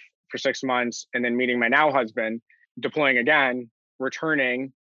liberated life for 6 months, and then meeting my now husband, deploying again,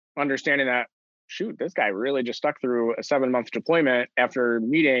 returning, understanding that, shoot, this guy really just stuck through a 7-month deployment after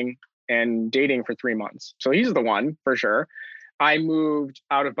meeting and dating for 3 months. So he's the one for sure. I moved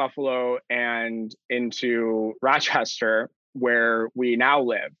out of Buffalo and into Rochester, where we now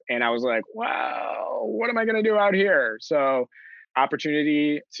live. And I was like, wow, what am I going to do out here? So,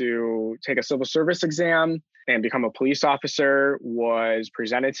 opportunity to take a civil service exam and become a police officer was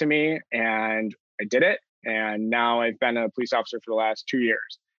presented to me, and I did it. And now I've been a police officer for the last 2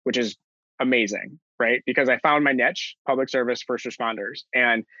 years, which is amazing, right? Because I found my niche, public service, first responders.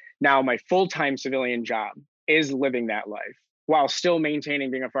 And now my full-time civilian job is living that life while still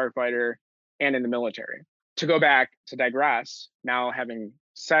maintaining being a firefighter and in the military. To go back to digress, now having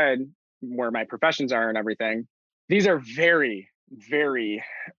said where my professions are and everything, these are very, very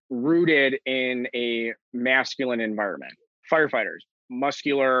rooted in a masculine environment. Firefighters,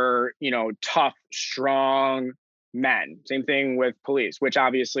 muscular, tough, strong men. Same thing with police, which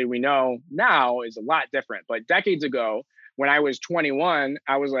obviously we know now is a lot different. But decades ago, when I was 21,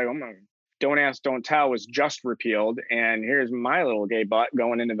 I was like, oh my, don't ask, don't tell was just repealed. And here's my little gay butt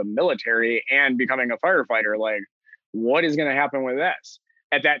going into the military and becoming a firefighter. Like, what is going to happen with this?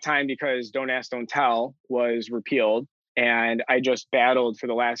 At that time, because don't ask, don't tell was repealed. And I just battled for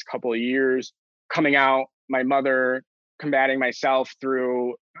the last couple of years, coming out, my mother combating myself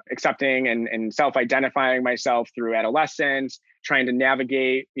through accepting and self-identifying myself through adolescence, trying to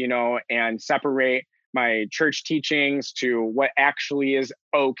navigate, and separate my church teachings to what actually is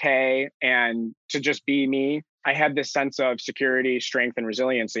okay and to just be me. I had this sense of security, strength, and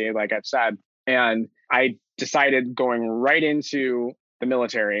resiliency, like I've said. And I decided going right into the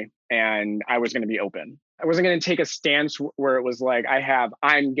military, and I was going to be open. I wasn't going to take a stance where it was like,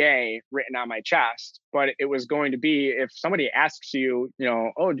 I'm gay written on my chest, but it was going to be, if somebody asks you,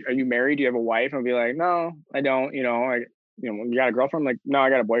 oh, are you married? Do you have a wife? I'll be like, no, I don't, you got a girlfriend? I'm like, no, I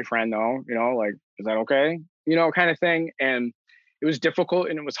got a boyfriend though, like, is that okay? Kind of thing. And it was difficult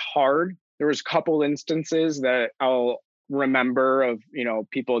and it was hard. There was a couple instances that I'll remember of,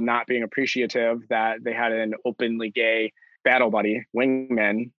 people not being appreciative that they had an openly gay battle buddy,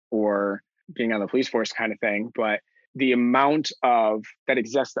 wingman, or being on the police force kind of thing. But the amount of that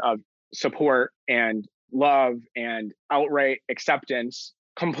exists of support and love and outright acceptance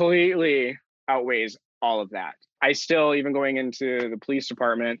completely outweighs all of that. I still, even going into the police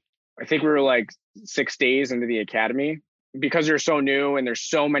department, I think we were like 6 days into the academy, because you're so new and there's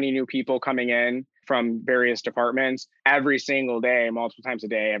so many new people coming in from various departments every single day, multiple times a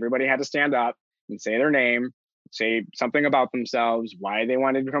day. Everybody had to stand up and say their name, say something about themselves, why they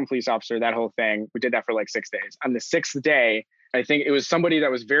wanted to become a police officer, that whole thing. We did that for like 6 days. On the 6th day, I think it was somebody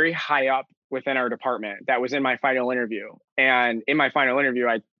that was very high up within our department that was in my final interview. And in my final interview,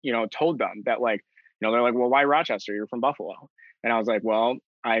 I, told them that, like, they're like, well, why Rochester? You're from Buffalo. And I was like, well,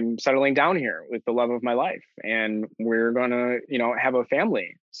 I'm settling down here with the love of my life. And we're going to, have a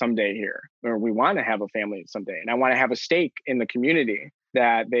family someday here, or we want to have a family someday. And I want to have a stake in the community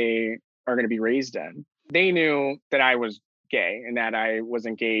that they are going to be raised in. They knew that I was gay and that I was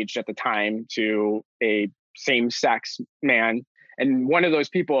engaged at the time to a same-sex man. And one of those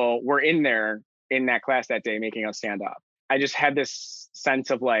people were in there in that class that day, making us stand up. I just had this sense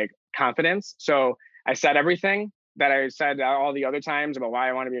of like confidence. So I said everything that I said all the other times about why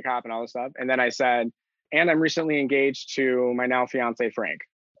I want to be a cop and all this stuff. And then I said, and I'm recently engaged to my now fiance, Frank.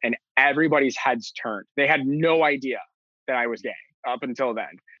 And everybody's heads turned. They had no idea that I was gay up until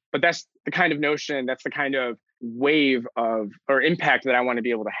then. But that's the kind of notion, that's the kind of wave of or impact that I want to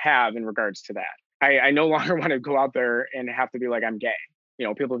be able to have in regards to that. I no longer want to go out there and have to be like, I'm gay.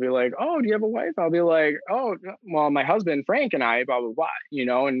 People be like, oh, do you have a wife? I'll be like, oh, well, my husband, Frank, and I, blah, blah, blah,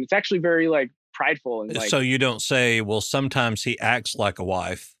 and it's actually very like prideful. And like, so you don't say, well, sometimes he acts like a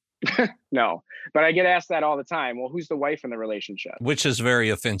wife. No, but I get asked that all the time. Well, who's the wife in the relationship? Which is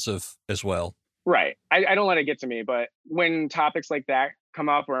very offensive as well. Right. I don't let it get to me, but when topics like that come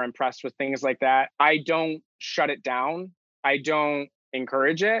up or I'm pressed with things like that, I don't shut it down. I don't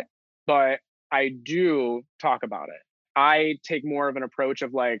encourage it, but I do talk about it. I take more of an approach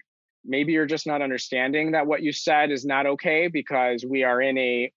of like, maybe you're just not understanding that what you said is not okay, because we are in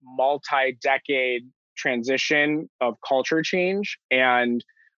a multi-decade transition of culture change. And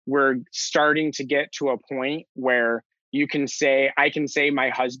we're starting to get to a point where I can say my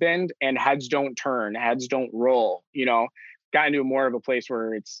husband, and heads don't turn, heads don't roll, got into more of a place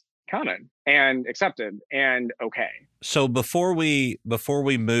where it's common and accepted and okay. So before we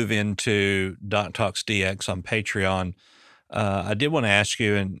move into Doc Talks DX on Patreon, I did want to ask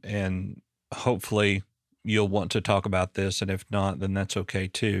you, and hopefully you'll want to talk about this, and if not, then that's okay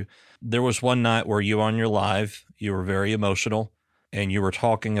too. There was one night where you on your live, you were very emotional, and you were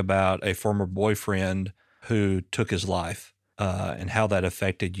talking about a former boyfriend who took his life, and how that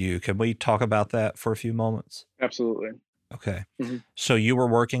affected you. Can we talk about that for a few moments? Absolutely. Okay. Mm-hmm. So you were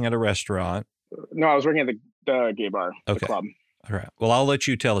working at a restaurant. No, I was working at the gay bar, okay. The club. All right. Well, I'll let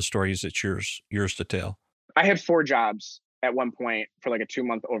you tell the stories. It's yours to tell. I had 4 jobs at one point for like a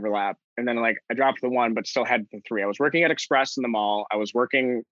 2-month overlap. And then like I dropped the one, but still had the 3. I was working at Express in the mall. I was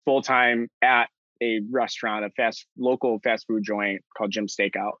working full time at a restaurant, a local fast food joint called Jim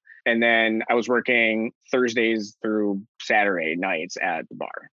Steakout. And then I was working Thursdays through Saturday nights at the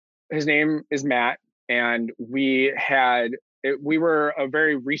bar. His name is Matt. And we were a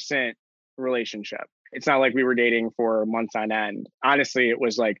very recent relationship. It's not like we were dating for months on end. Honestly, it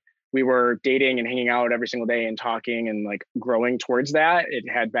was like we were dating and hanging out every single day and talking and like growing towards that. It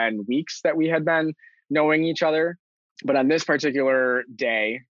had been weeks that we had been knowing each other. But on this particular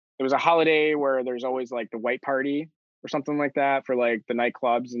day, it was a holiday where there's always like the white party or something like that for like the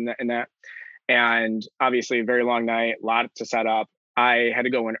nightclubs and that. And obviously a very long night, a lot to set up. I had to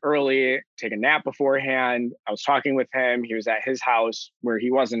go in early, take a nap beforehand. I was talking with him. He was at his house where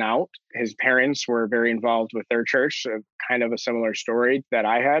he wasn't out. His parents were very involved with their church, so kind of a similar story that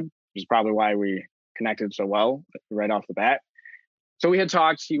I had, which is probably why we connected so well right off the bat. So we had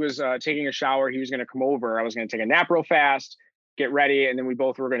talked. He was taking a shower. He was going to come over. I was going to take a nap real fast, get ready, and then we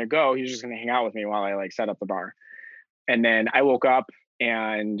both were going to go. He was just going to hang out with me while I like set up the bar. And then I woke up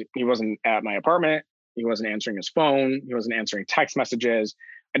and he wasn't at my apartment. He wasn't answering his phone. He wasn't answering text messages.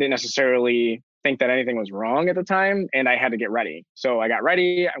 I didn't necessarily think that anything was wrong at the time, and I had to get ready. So I got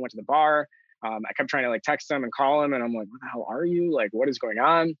ready. I went to the bar. I kept trying to like text him and call him, and I'm like, "What the hell are you? Like, what is going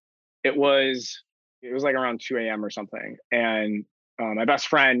on?" It was like around 2 a.m. or something, and my best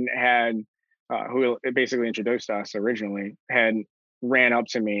friend who basically introduced us originally, had ran up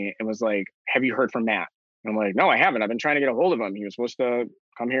to me and was like, "Have you heard from Matt?" And I'm like, "No, I haven't. I've been trying to get a hold of him. He was supposed to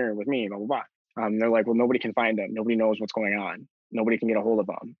come here with me, blah, blah, blah." They're like, "Well, nobody can find him. Nobody knows what's going on. Nobody can get a hold of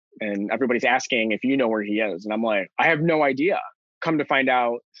him. And everybody's asking if you know where he is." And I'm like, "I have no idea." Come to find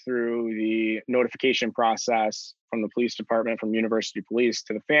out through the notification process from the police department, from University Police,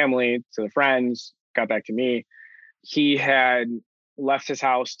 to the family, to the friends, got back to me. He had left his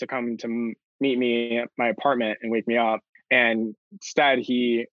house to come to meet me at my apartment and wake me up. And instead,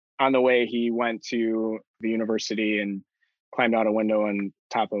 on the way, he went to the university and climbed out a window on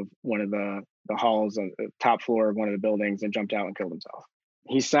top of one of the halls on the top floor of one of the buildings and jumped out and killed himself.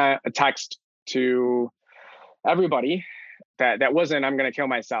 He sent a text to everybody that wasn't, "I'm going to kill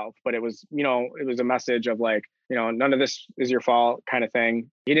myself," but it was, it was a message of like, none of this is your fault kind of thing.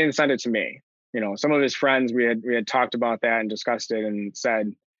 He didn't send it to me. Some of his friends, we had talked about that and discussed it and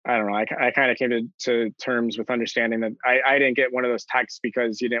said, I don't know, I kind of came to terms with understanding that I didn't get one of those texts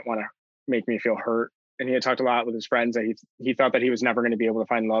because he didn't want to make me feel hurt. And he had talked a lot with his friends that he thought that he was never going to be able to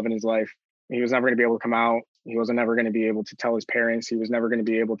find love in his life. He was never going to be able to come out. He wasn't never going to be able to tell his parents. He was never going to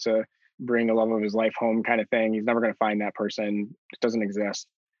be able to bring the love of his life home kind of thing. He's never going to find that person. It doesn't exist.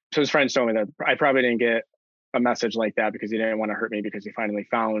 So his friends told me that I probably didn't get a message like that because he didn't want to hurt me, because he finally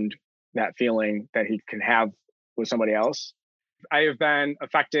found that feeling that he can have with somebody else. I have been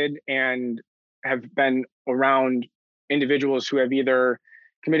affected and have been around individuals who have either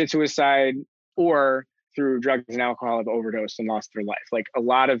committed suicide or through drugs and alcohol have overdosed and lost their life. Like, a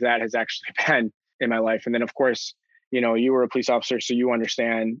lot of that has actually been in my life. And then of course, you were a police officer, so you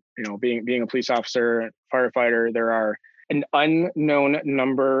understand, being a police officer, firefighter, there are an unknown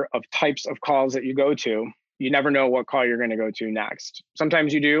number of types of calls that you go to. You never know what call you're going to go to next.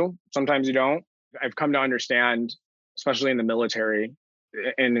 Sometimes you do, sometimes you don't. I've come to understand, especially in the military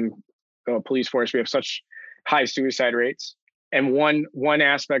and in the police force, we have such high suicide rates. And one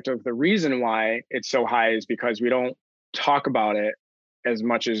aspect of the reason why it's so high is because we don't talk about it as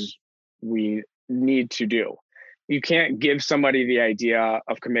much as we need to do. You can't give somebody the idea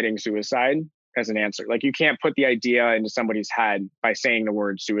of committing suicide as an answer. Like, you can't put the idea into somebody's head by saying the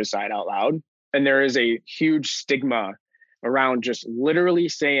word suicide out loud. And there is a huge stigma around just literally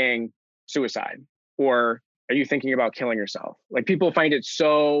saying suicide or Are you thinking about killing yourself? Like, people find it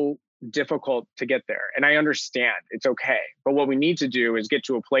so difficult to get there. And I understand, it's okay. But what we need to do is get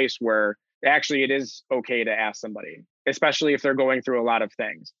to a place where actually it is okay to ask somebody, especially if they're going through a lot of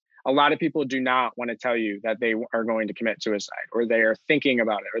things. A lot of people do not want to tell you that they are going to commit suicide, or they are thinking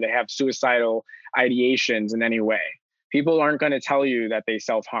about it, or they have suicidal ideations in any way. People aren't going to tell you that they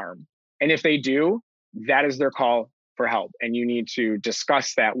self-harm. And if they do, that is their call for help. And you need to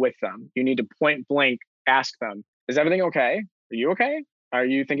discuss that with them. You need to point blank ask them, is everything okay? Are you okay? Are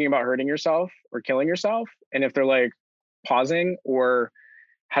you thinking about hurting yourself or killing yourself? And if they're like pausing or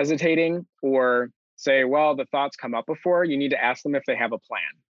hesitating, or say, well, the thoughts come up before, you need to ask them if they have a plan.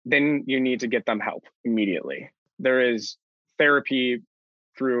 Then you need to get them help immediately. There is therapy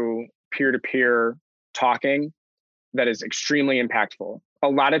through peer-to-peer talking that is extremely impactful. A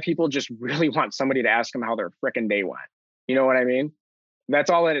lot of people just really want somebody to ask them how their frickin' day went. You know what I mean? That's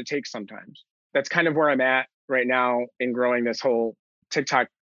all that it takes sometimes. That's kind of where I'm at right now in growing this whole TikTok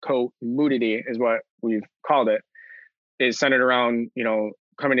community, is what we've called it, is centered around,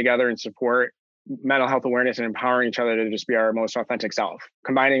 coming together and support mental health awareness and empowering each other to just be our most authentic self,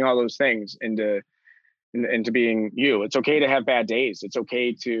 combining all those things into being you. It's okay to have bad days. It's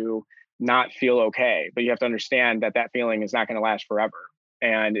okay to not feel okay, but you have to understand that that feeling is not going to last forever.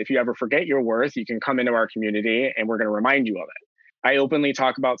 And if you ever forget your worth, you can come into our community and we're going to remind you of it. I openly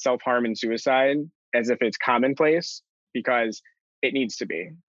talk about self-harm and suicide as if it's commonplace, because it needs to be.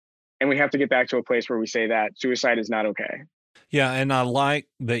 And we have to get back to a place where we say that suicide is not okay. Yeah, and I like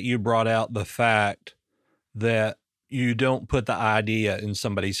that you brought out the fact that you don't put the idea in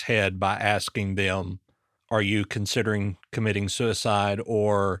somebody's head by asking them, are you considering committing suicide,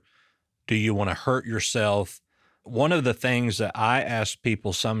 or do you want to hurt yourself? One of the things that I ask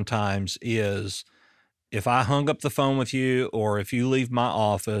people sometimes is, if I hung up the phone with you, or if you leave my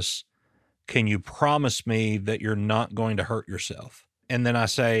office, can you promise me that you're not going to hurt yourself? And then I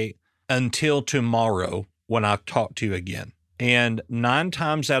say, until tomorrow when I talk to you again. And 9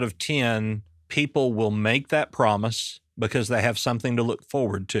 times out of 10, people will make that promise because they have something to look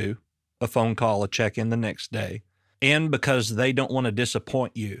forward to, a phone call, a check-in the next day, and because they don't want to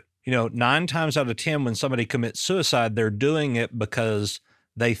disappoint you. 9 times out of 10, when somebody commits suicide, they're doing it because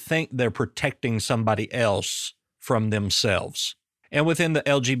they think they're protecting somebody else from themselves. And within the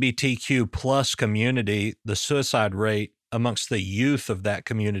LGBTQ plus community, the suicide rate amongst the youth of that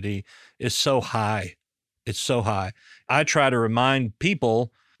community is so high. It's so high. I try to remind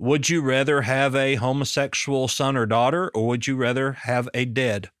people, would you rather have a homosexual son or daughter, or would you rather have a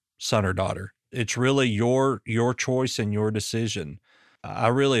dead son or daughter? It's really your choice and your decision. I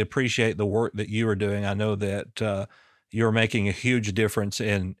really appreciate the work that you are doing. I know that you're making a huge difference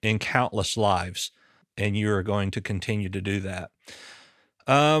in countless lives, and you are going to continue to do that.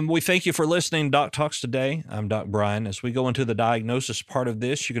 We thank you for listening to Doc Talks today. I'm Doc Brian. As we go into the diagnosis part of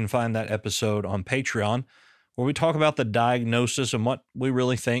this, you can find that episode on Patreon, where we talk about the diagnosis and what we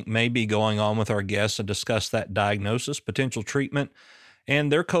really think may be going on with our guests, and discuss that diagnosis, potential treatment,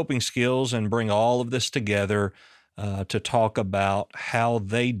 and their coping skills, and bring all of this together to talk about how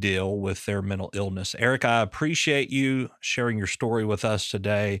they deal with their mental illness. Eric, I appreciate you sharing your story with us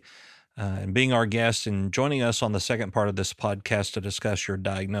today, and being our guest and joining us on the second part of this podcast to discuss your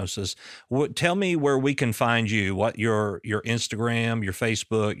diagnosis. Tell me where we can find you, what your Instagram, your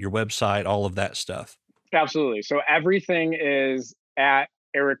Facebook, your website, all of that stuff. Absolutely. So everything is at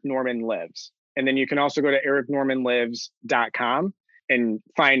Eric Norman Lives. And then you can also go to ericnormanlives.com and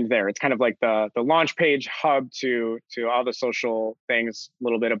find there. It's kind of like the launch page hub to all the social things, a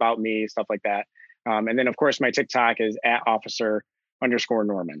little bit about me, stuff like that. And then, of course, my TikTok is at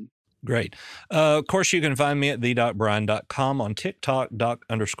 @officer_Norman. Great. Of course, you can find me at the.brian.com, on TikTok,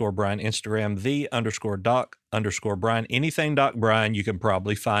 doc_Brian, Instagram, the_doc_Brian. Anything Doc Brian, you can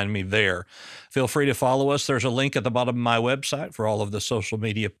probably find me there. Feel free to follow us. There's a link at the bottom of my website for all of the social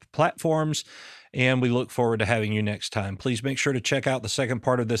media platforms, and we look forward to having you next time. Please make sure to check out the second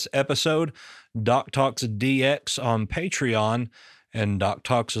part of this episode, Doc Talks DX, on Patreon. And Doc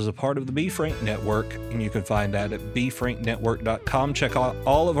Talks is a part of the Be Frank Network, and you can find that at BeFrankNetwork.com. Check out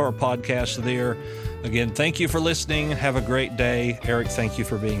all of our podcasts there. Again, thank you for listening. Have a great day. Eric, thank you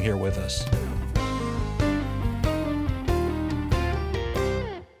for being here with us.